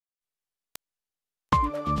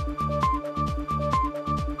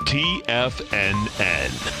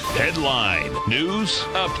TFNN. Headline News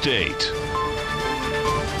Update.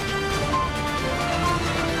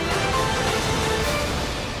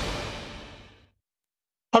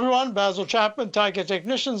 Everyone, Basil Chapman, Tiger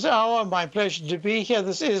Technicians Hour. My pleasure to be here.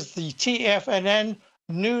 This is the TFNN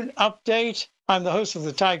Noon Update. I'm the host of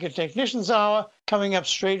the Tiger Technicians Hour, coming up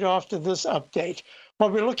straight after this update.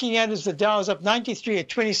 What we're looking at is the Dow is up 93 at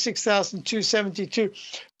 26,272.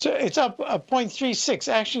 So it's up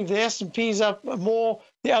 0.36. Actually, the S&P is up more.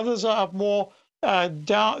 The others are up more.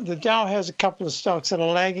 The Dow has a couple of stocks that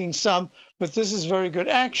are lagging some, but this is very good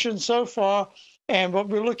action so far. And what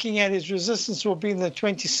we're looking at is resistance will be in the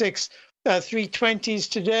 320s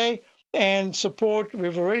today, and support,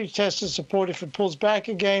 we've already tested support if it pulls back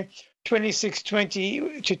again.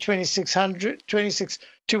 2620 to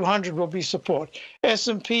 26,200 will be support.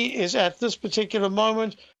 S&P is at this particular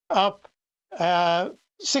moment up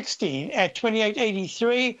 16 at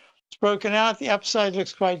 2883. It's broken out. The upside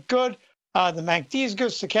looks quite good. The MACD is good.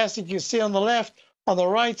 Stochastic you see on the left. On the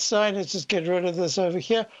right side, let's just get rid of this over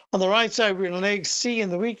here. On the right side, we're in leg C in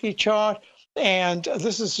the weekly chart, and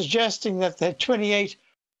this is suggesting that the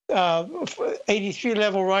 2883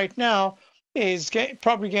 level right now is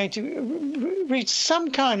probably going to reach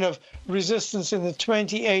some kind of resistance in the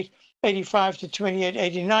 2885 to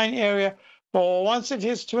 2889 area. But once it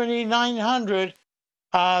hits 2900,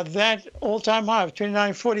 that all-time high of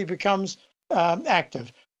 2940 becomes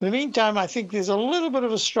active. In the meantime, I think there's a little bit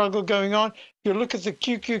of a struggle going on. If you look at the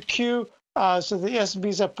QQQ, so the S&P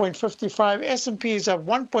is up 0.55, S&P is up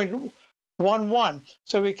 1.11.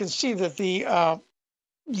 So we can see that the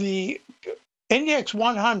index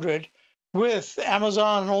 100 with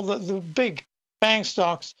Amazon and all the big bank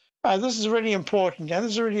stocks, this is really important. And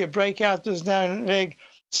this is already a breakout. There's now an leg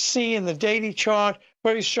C in the daily chart,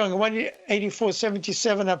 very strong.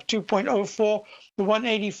 184.77 up 2.04. The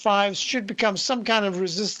 185 should become some kind of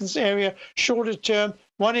resistance area shorter term.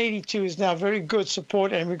 182 is now very good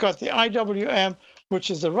support. And we've got the IWM, which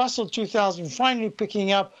is the Russell 2000, finally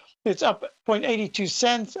picking up. It's up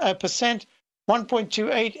 0.82%,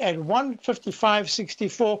 1.28 at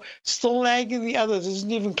 155.64. Still lagging the others.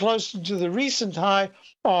 Isn't even close to the recent high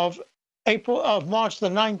of March the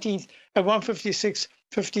 19th at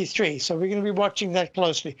 156.53. So we're going to be watching that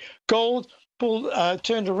closely. Gold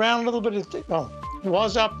turned around a little bit. It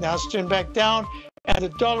was up, now it's turned back down, and the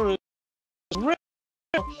dollar is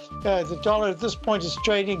the dollar at this point is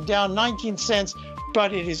trading down 19 cents,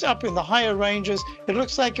 but it is up in the higher ranges. It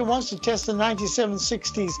looks like it wants to test the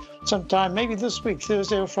 97.60s sometime, maybe this week,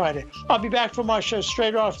 Thursday or Friday. I'll be back from our show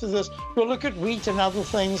straight after this. We'll look at wheat and other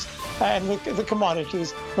things and the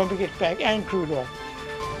commodities when we get back, and crude oil.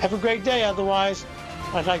 Have a great day. Otherwise,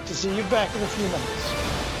 I'd like to see you back in a few minutes.